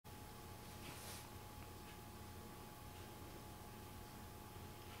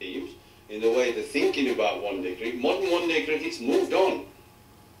in the way they're thinking about one-day cricket. Modern one-day cricket's moved on.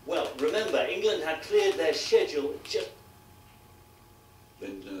 Well, remember, England had cleared their schedule just...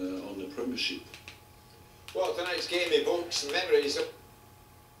 Then on the Premiership. Well, tonight's game evokes memories of...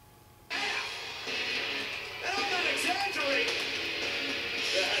 And I'm not exaggerating!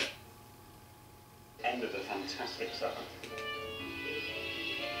 End of a fantastic summer.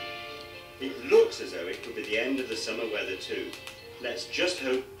 It looks as though it could be the end of the summer weather too. Let's just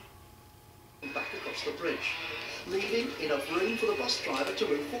hope... Back across the bridge, leaving enough room for the bus driver to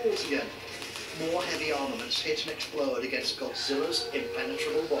move forwards again. More heavy armaments hit and explode against Godzilla's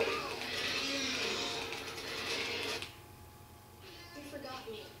impenetrable body. You forgot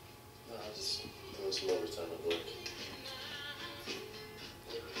me. No, I just doing some overtime at work.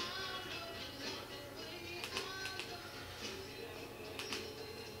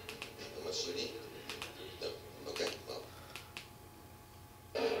 How much do you need? No. Okay, well.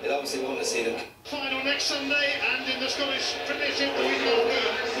 They'll obviously want to see them. Final next Sunday, and in the Scottish tradition, we know who.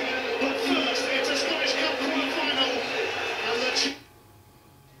 But first, it's a Scottish Cup quarter-final, and the...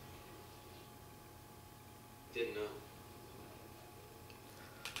 Didn't know.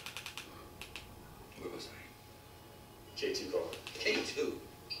 Where was I? J2 gone. K2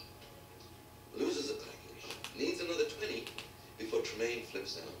 loses a package, needs another 20 before Tremaine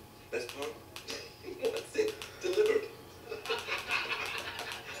flips out. Best part? What's it? Delivered.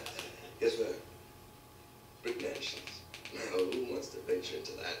 Guess where? Brick Mansions. Now, who wants to venture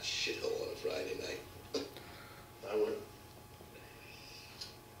into that shithole on a Friday night? I would.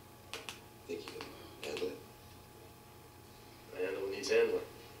 Think you can handle it? I handle what needs handling.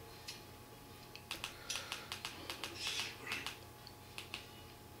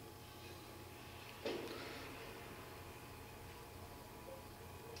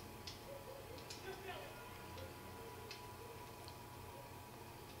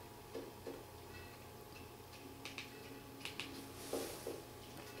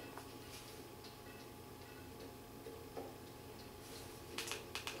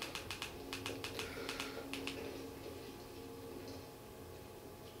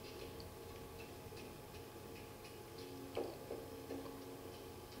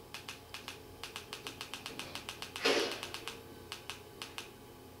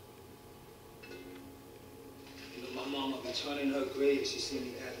 My mama been turning her grave. She seen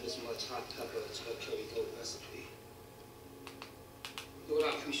me add this much hot pepper to her curry goat recipe. You know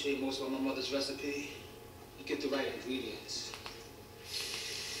what I appreciate most about my mother's recipe? You get the right ingredients.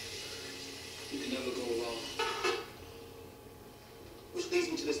 You can never go wrong. Which leads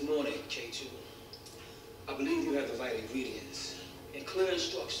me to this morning, K2. I believe you have the right ingredients and clear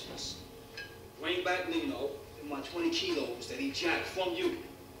instructions. Bring back Lino and my 20 kilos that he jacked from you.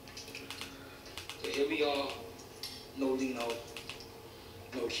 So here we are. No Lino,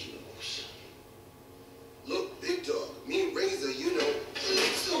 no kilos. Look, big dog, me and Razor, you know.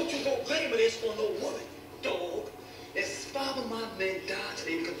 Don't you go blaming this on no woman, dog. There's 5 of my men died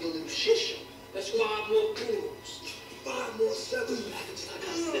today because of your little shit show. That's 5 more girls, 5 more 7 packages I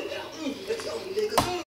gotta sit down. Let's go, nigga.